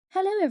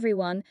Hello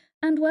everyone,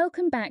 and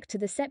welcome back to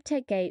the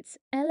Septec Gates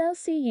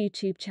LLC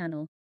YouTube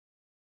channel.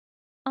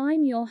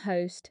 I'm your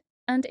host,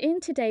 and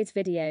in today's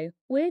video,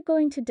 we're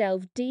going to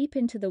delve deep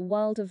into the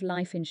world of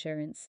life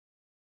insurance.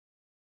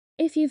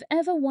 If you've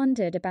ever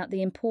wondered about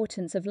the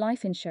importance of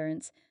life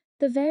insurance,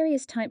 the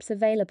various types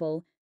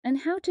available,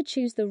 and how to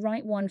choose the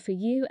right one for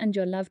you and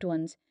your loved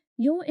ones,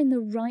 you're in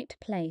the right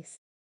place.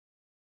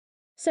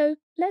 So,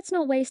 let's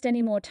not waste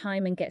any more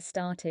time and get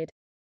started.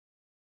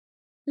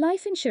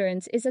 Life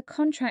insurance is a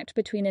contract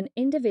between an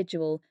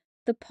individual,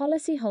 the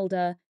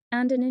policyholder,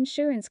 and an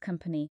insurance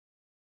company.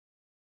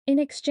 In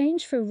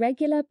exchange for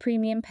regular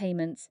premium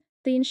payments,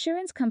 the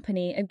insurance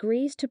company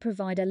agrees to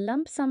provide a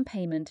lump sum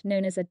payment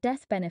known as a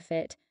death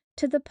benefit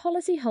to the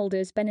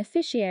policyholder's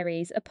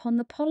beneficiaries upon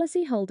the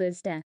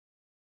policyholder's death.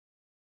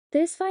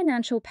 This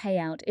financial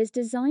payout is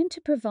designed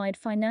to provide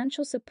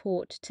financial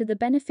support to the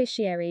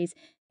beneficiaries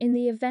in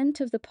the event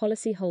of the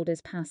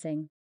policyholder's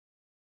passing.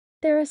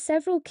 There are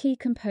several key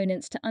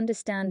components to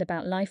understand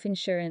about life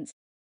insurance.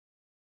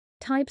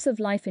 Types of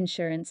life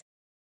insurance.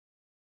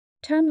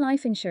 Term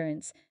life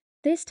insurance.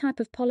 This type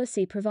of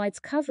policy provides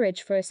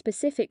coverage for a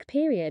specific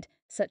period,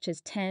 such as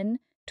 10,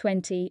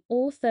 20,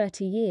 or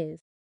 30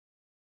 years.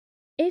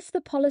 If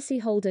the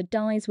policyholder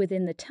dies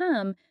within the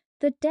term,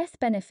 the death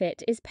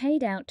benefit is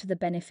paid out to the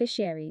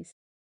beneficiaries.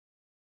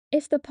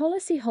 If the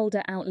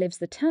policyholder outlives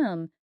the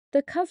term,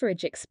 the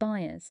coverage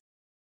expires.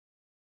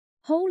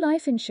 Whole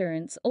life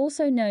insurance,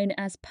 also known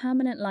as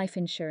permanent life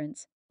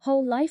insurance.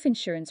 Whole life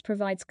insurance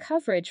provides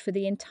coverage for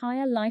the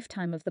entire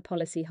lifetime of the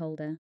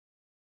policyholder.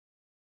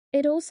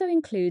 It also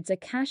includes a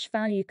cash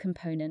value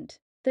component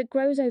that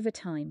grows over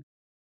time.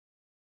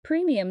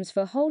 Premiums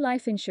for whole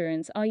life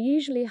insurance are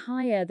usually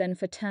higher than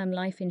for term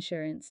life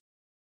insurance.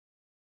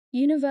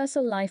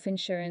 Universal life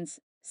insurance.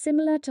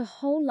 Similar to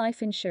whole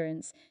life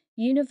insurance,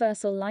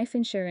 universal life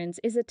insurance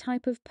is a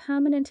type of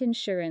permanent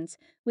insurance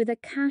with a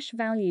cash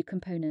value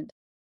component.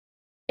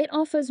 It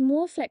offers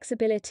more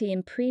flexibility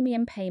in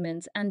premium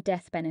payments and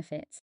death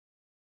benefits.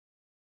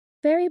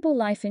 Variable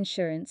life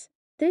insurance.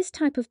 This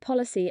type of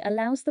policy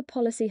allows the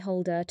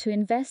policyholder to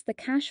invest the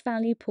cash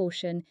value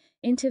portion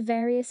into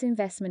various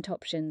investment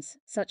options,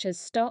 such as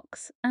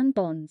stocks and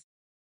bonds.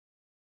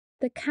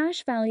 The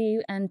cash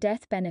value and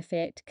death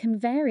benefit can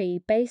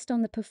vary based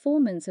on the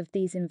performance of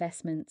these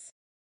investments.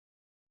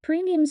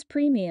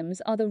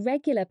 Premiums are the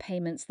regular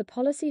payments the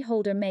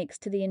policyholder makes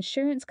to the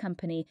insurance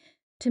company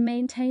to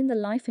maintain the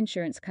life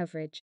insurance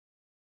coverage.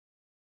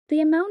 The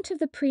amount of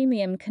the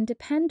premium can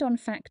depend on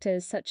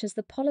factors such as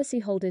the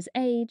policyholder's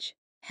age,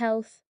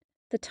 health,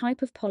 the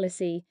type of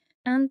policy,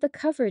 and the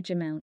coverage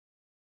amount.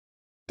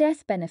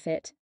 Death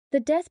benefit. The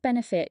death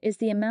benefit is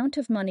the amount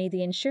of money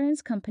the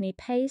insurance company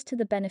pays to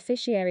the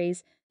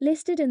beneficiaries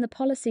listed in the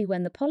policy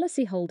when the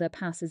policyholder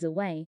passes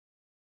away.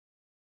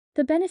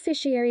 The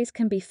beneficiaries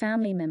can be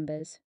family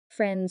members,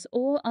 friends,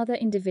 or other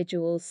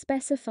individuals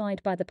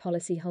specified by the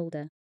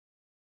policyholder.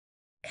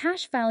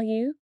 Cash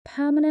value,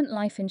 permanent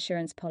life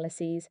insurance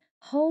policies,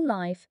 whole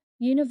life,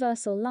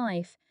 universal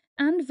life,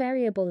 and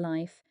variable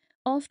life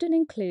often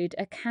include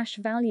a cash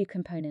value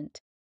component.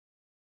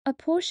 A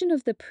portion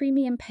of the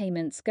premium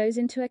payments goes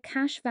into a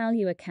cash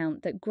value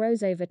account that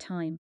grows over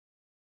time.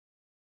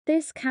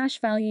 This cash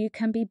value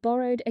can be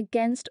borrowed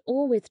against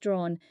or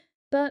withdrawn,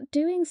 but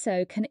doing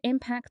so can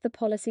impact the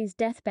policy's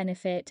death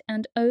benefit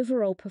and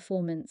overall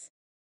performance.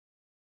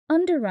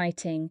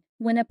 Underwriting.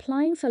 When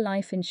applying for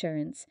life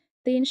insurance,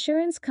 the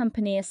insurance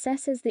company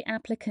assesses the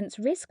applicant's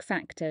risk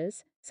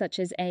factors, such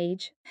as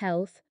age,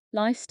 health,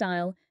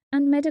 lifestyle,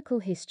 and medical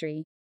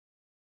history.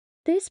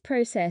 This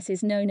process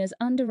is known as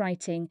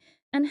underwriting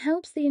and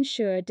helps the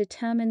insurer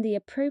determine the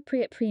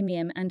appropriate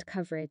premium and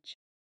coverage.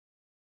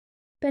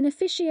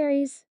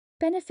 Beneficiaries.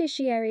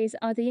 Beneficiaries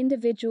are the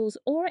individuals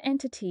or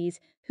entities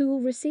who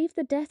will receive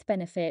the death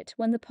benefit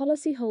when the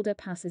policyholder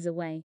passes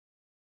away.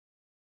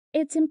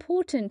 It's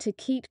important to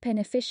keep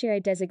beneficiary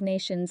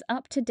designations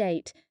up to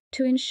date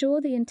to ensure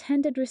the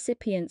intended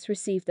recipients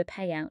receive the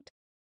payout.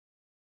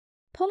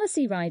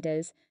 Policy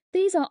riders.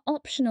 These are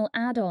optional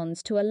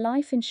add-ons to a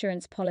life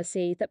insurance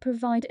policy that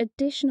provide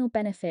additional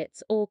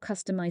benefits or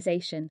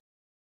customization.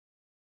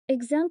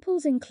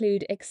 Examples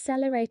include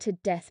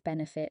accelerated death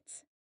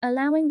benefits,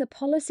 allowing the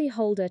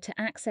policyholder to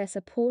access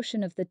a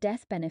portion of the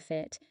death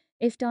benefit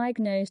if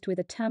diagnosed with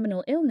a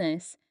terminal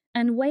illness,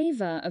 and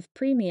waiver of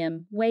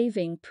premium,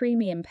 waiving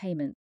premium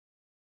payments.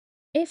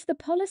 If the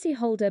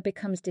policyholder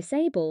becomes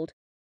disabled,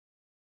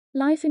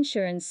 life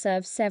insurance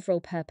serves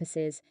several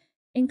purposes,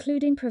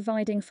 including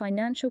providing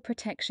financial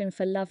protection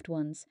for loved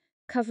ones,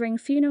 covering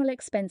funeral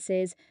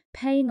expenses,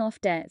 paying off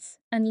debts,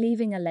 and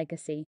leaving a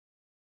legacy.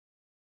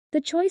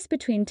 The choice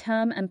between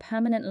term and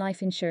permanent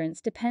life insurance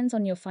depends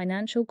on your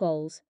financial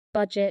goals,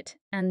 budget,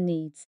 and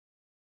needs.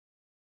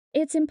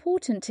 It's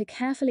important to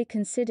carefully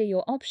consider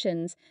your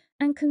options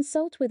and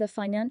consult with a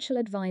financial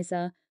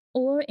advisor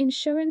or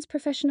insurance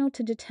professional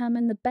to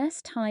determine the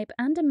best type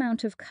and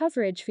amount of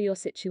coverage for your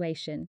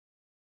situation.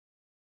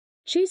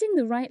 Choosing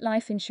the right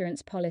life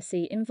insurance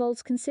policy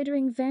involves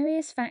considering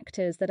various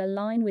factors that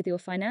align with your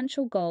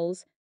financial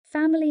goals,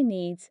 family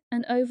needs,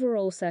 and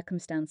overall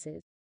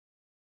circumstances.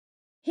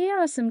 Here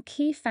are some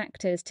key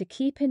factors to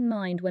keep in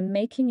mind when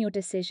making your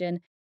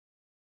decision.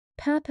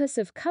 Purpose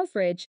of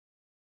coverage.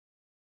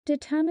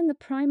 Determine the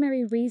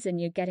primary reason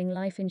you're getting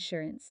life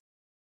insurance.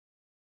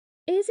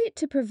 Is it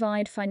to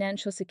provide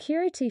financial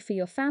security for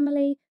your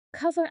family,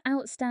 cover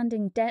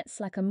outstanding debts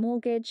like a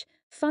mortgage,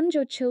 fund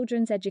your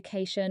children's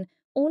education,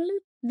 or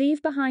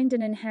leave behind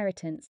an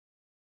inheritance?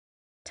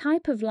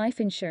 Type of life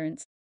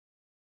insurance.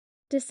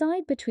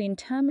 Decide between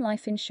term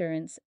life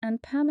insurance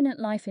and permanent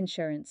life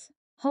insurance,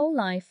 whole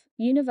life,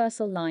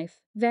 universal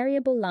life,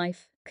 variable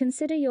life.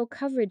 Consider your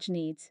coverage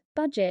needs,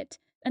 budget,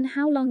 and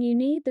how long you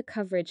need the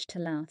coverage to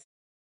last.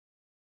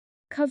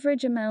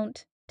 Coverage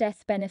amount,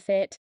 death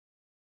benefit.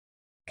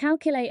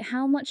 Calculate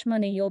how much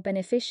money your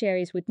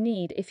beneficiaries would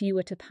need if you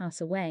were to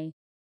pass away.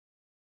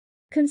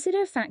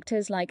 Consider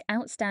factors like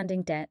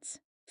outstanding debts,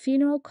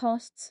 funeral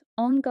costs,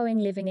 ongoing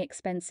living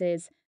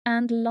expenses,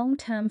 and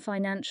long-term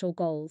financial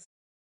goals.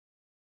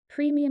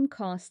 Premium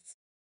costs.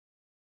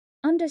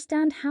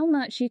 Understand how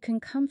much you can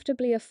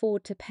comfortably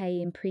afford to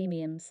pay in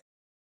premiums.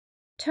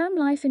 Term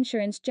life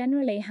insurance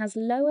generally has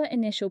lower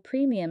initial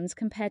premiums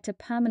compared to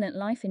permanent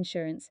life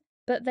insurance,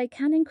 but they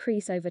can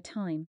increase over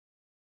time.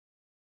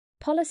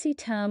 Policy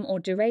term or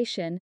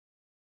duration.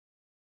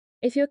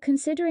 If you're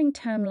considering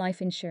term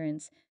life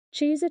insurance,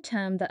 choose a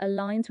term that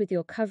aligns with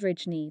your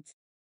coverage needs.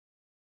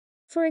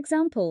 For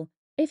example,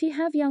 if you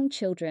have young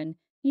children,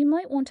 you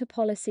might want a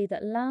policy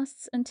that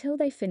lasts until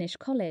they finish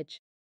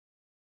college.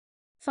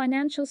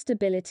 Financial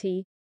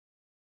stability.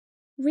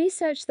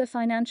 Research the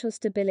financial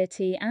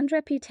stability and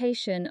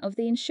reputation of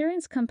the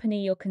insurance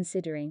company you're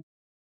considering.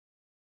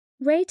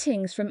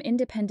 Ratings from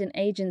independent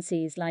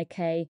agencies like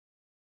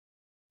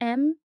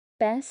A.M.,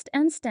 Best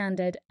and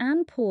Standard,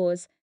 and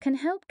Poor's can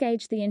help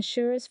gauge the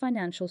insurer's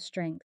financial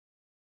strength.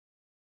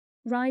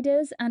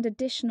 Riders and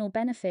additional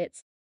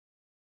benefits.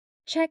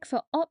 Check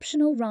for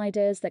optional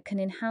riders that can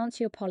enhance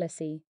your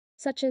policy,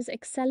 such as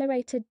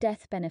accelerated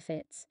death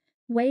benefits,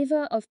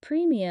 waiver of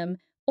premium,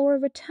 or a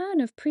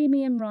return of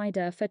premium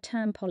rider for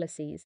term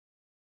policies.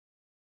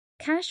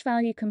 Cash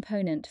value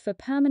component for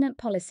permanent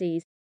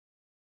policies.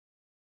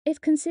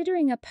 If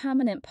considering a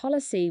permanent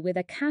policy with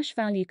a cash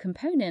value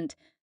component,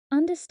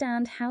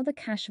 understand how the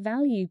cash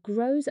value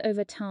grows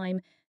over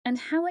time and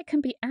how it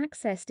can be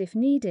accessed if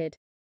needed.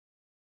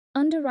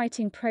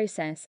 Underwriting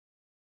process.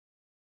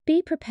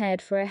 Be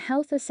prepared for a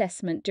health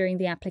assessment during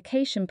the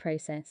application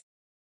process.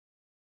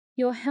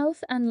 Your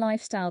health and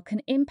lifestyle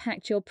can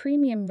impact your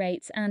premium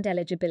rates and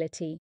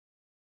eligibility.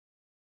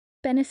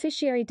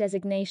 Beneficiary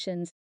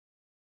designations.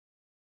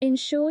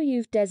 Ensure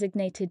you've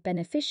designated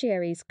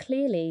beneficiaries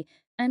clearly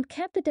and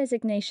kept the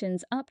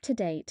designations up to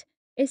date,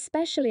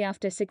 especially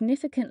after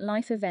significant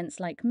life events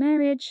like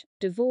marriage,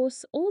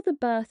 divorce, or the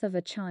birth of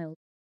a child.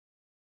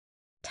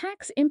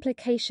 Tax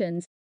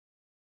implications.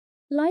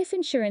 Life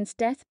insurance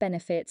death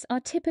benefits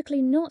are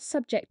typically not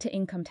subject to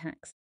income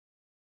tax.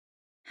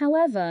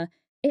 However,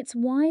 it's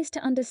wise to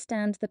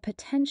understand the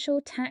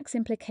potential tax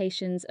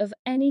implications of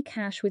any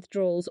cash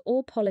withdrawals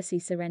or policy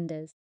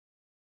surrenders.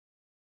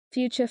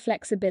 Future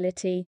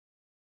flexibility.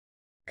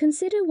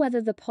 Consider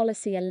whether the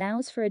policy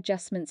allows for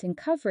adjustments in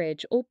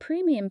coverage or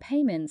premium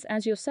payments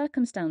as your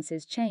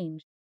circumstances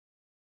change.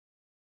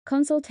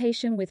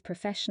 Consultation with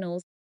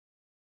professionals.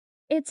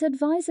 It's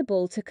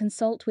advisable to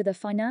consult with a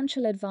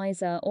financial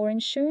advisor or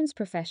insurance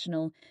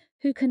professional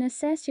who can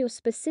assess your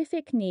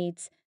specific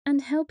needs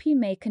and help you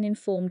make an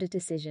informed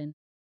decision.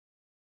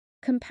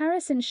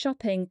 Comparison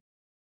shopping.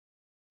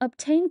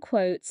 Obtain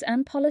quotes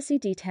and policy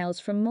details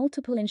from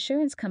multiple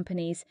insurance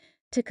companies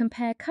to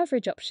compare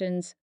coverage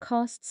options,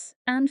 costs,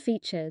 and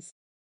features.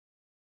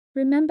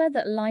 Remember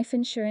that life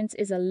insurance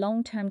is a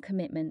long-term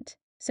commitment,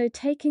 so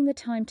taking the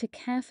time to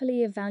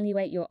carefully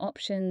evaluate your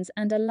options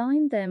and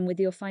align them with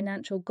your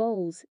financial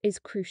goals is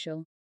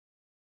crucial.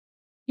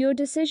 Your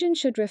decision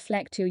should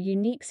reflect your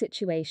unique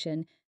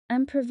situation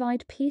and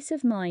provide peace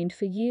of mind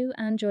for you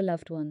and your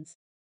loved ones.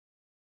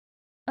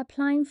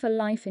 Applying for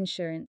life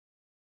insurance.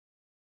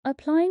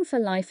 Applying for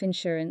life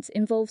insurance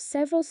involves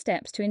several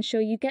steps to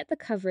ensure you get the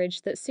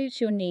coverage that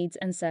suits your needs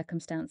and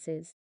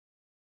circumstances.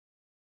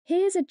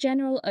 Here's a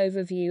general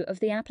overview of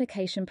the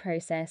application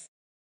process.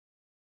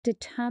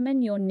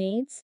 Determine your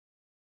needs.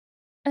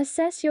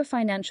 Assess your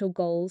financial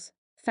goals,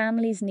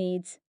 family's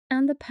needs,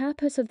 and the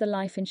purpose of the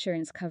life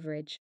insurance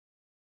coverage.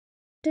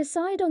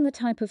 Decide on the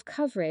type of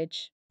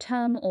coverage,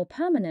 term or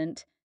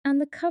permanent,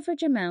 and the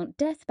coverage amount,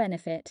 death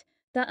benefit,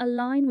 that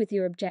align with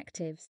your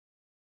objectives.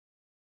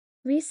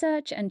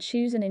 Research and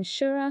choose an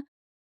insurer.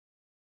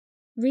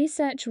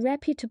 Research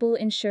reputable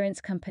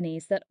insurance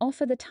companies that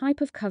offer the type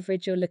of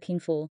coverage you're looking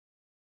for.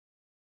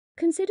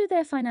 Consider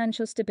their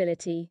financial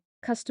stability,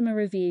 customer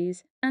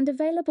reviews, and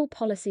available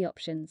policy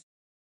options.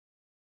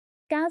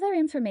 Gather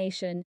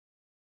information.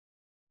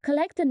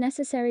 Collect the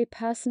necessary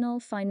personal,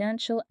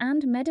 financial,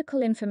 and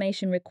medical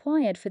information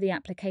required for the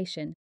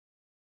application.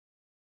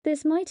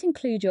 This might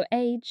include your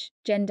age,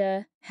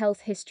 gender,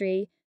 health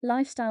history,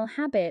 lifestyle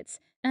habits,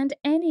 and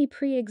any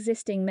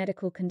pre-existing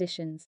medical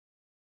conditions.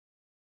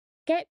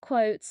 Get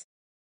quotes.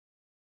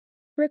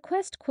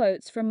 Request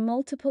quotes from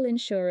multiple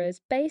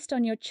insurers based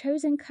on your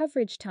chosen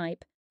coverage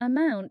type,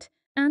 amount,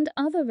 and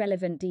other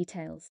relevant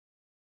details.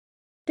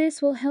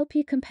 This will help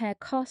you compare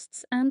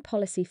costs and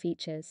policy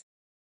features.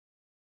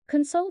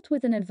 Consult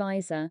with an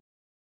advisor.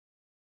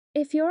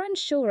 If you're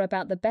unsure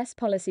about the best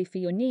policy for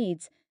your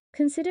needs,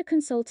 consider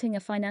consulting a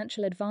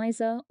financial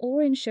advisor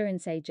or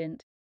insurance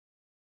agent.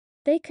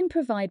 They can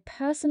provide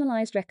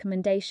personalized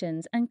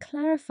recommendations and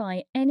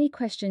clarify any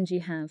questions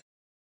you have.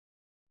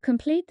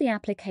 Complete the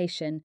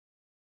application.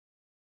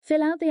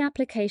 Fill out the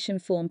application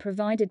form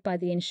provided by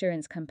the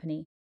insurance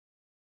company.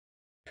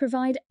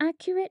 Provide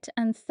accurate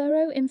and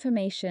thorough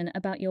information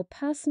about your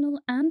personal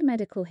and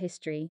medical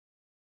history.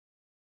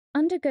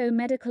 Undergo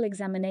medical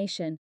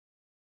examination.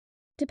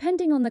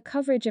 Depending on the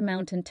coverage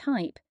amount and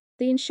type,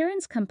 the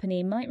insurance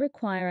company might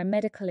require a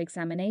medical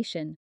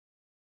examination.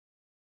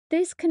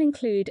 This can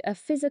include a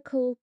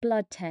physical,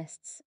 blood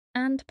tests,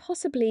 and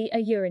possibly a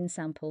urine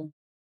sample.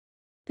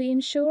 The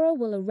insurer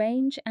will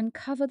arrange and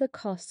cover the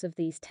costs of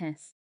these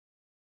tests.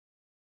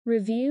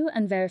 Review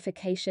and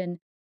verification.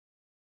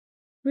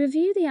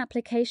 Review the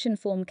application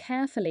form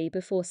carefully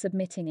before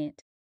submitting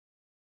it.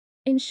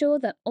 Ensure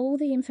that all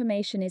the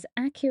information is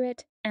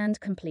accurate and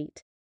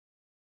complete.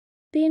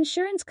 The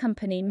insurance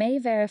company may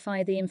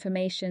verify the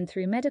information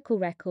through medical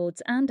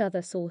records and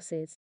other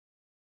sources.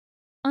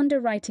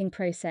 Underwriting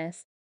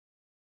process.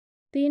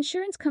 The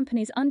insurance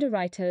company's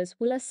underwriters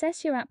will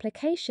assess your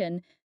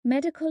application,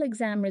 medical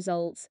exam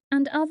results,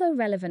 and other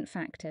relevant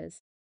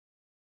factors.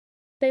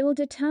 They will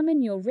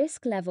determine your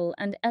risk level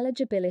and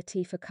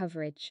eligibility for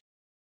coverage.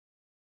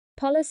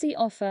 Policy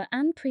offer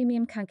and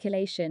premium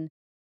calculation.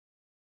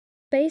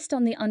 Based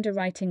on the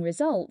underwriting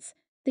results,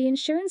 the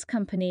insurance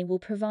company will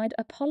provide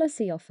a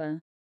policy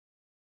offer.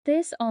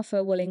 This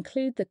offer will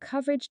include the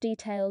coverage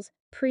details,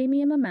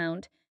 premium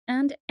amount,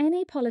 and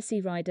any policy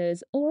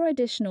riders or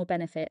additional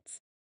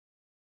benefits.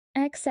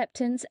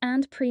 Acceptance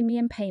and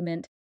premium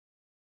payment.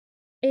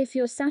 If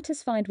you're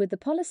satisfied with the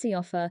policy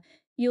offer,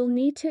 you'll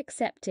need to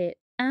accept it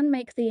and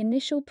make the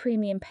initial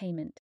premium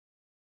payment.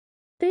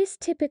 This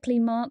typically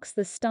marks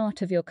the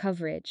start of your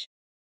coverage.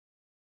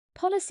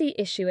 Policy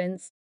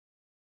issuance.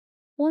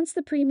 Once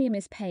the premium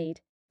is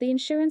paid, the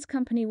insurance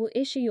company will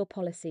issue your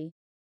policy.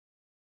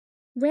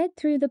 Read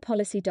through the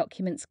policy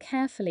documents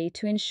carefully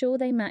to ensure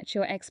they match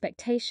your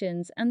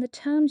expectations and the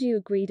terms you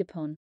agreed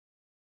upon.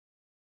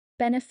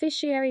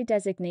 Beneficiary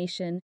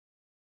designation.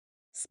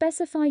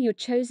 Specify your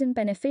chosen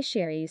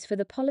beneficiaries for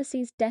the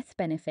policy's death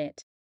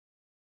benefit.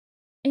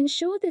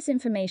 Ensure this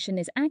information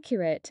is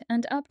accurate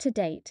and up to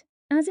date,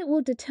 as it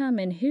will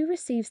determine who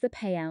receives the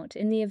payout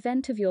in the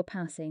event of your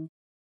passing.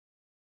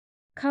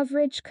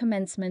 Coverage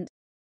commencement.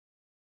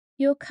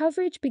 Your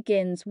coverage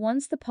begins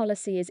once the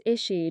policy is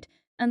issued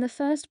and the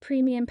first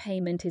premium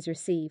payment is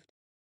received.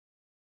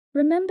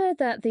 Remember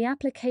that the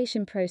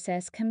application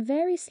process can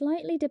vary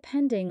slightly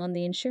depending on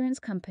the insurance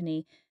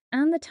company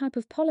and the type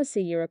of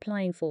policy you're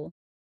applying for.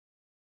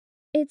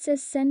 It's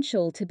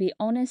essential to be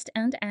honest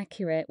and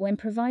accurate when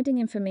providing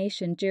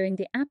information during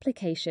the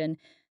application,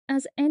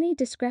 as any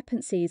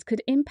discrepancies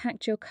could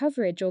impact your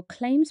coverage or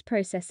claims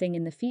processing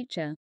in the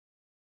future.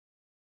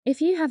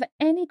 If you have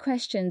any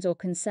questions or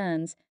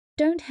concerns,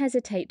 don't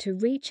hesitate to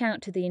reach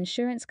out to the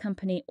insurance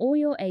company or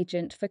your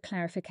agent for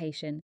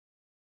clarification.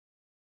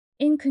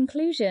 In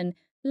conclusion,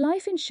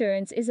 life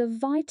insurance is a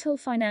vital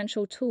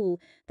financial tool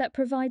that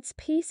provides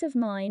peace of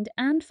mind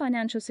and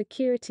financial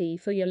security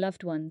for your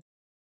loved ones.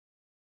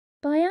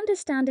 By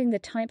understanding the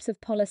types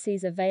of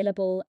policies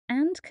available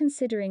and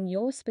considering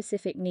your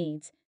specific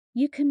needs,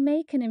 you can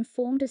make an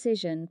informed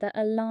decision that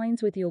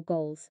aligns with your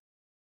goals.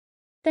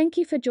 Thank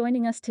you for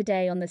joining us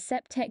today on the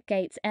Septec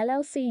Gates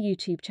LLC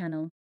YouTube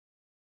channel.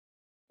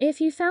 If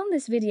you found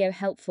this video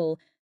helpful,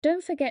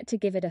 don't forget to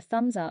give it a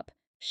thumbs up,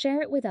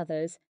 share it with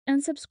others,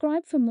 and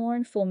subscribe for more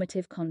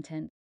informative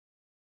content.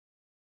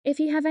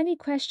 If you have any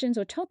questions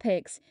or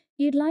topics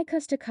you'd like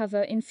us to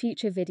cover in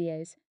future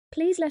videos,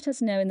 please let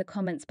us know in the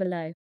comments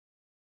below.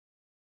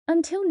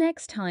 Until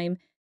next time,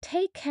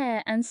 take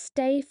care and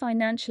stay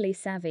financially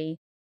savvy.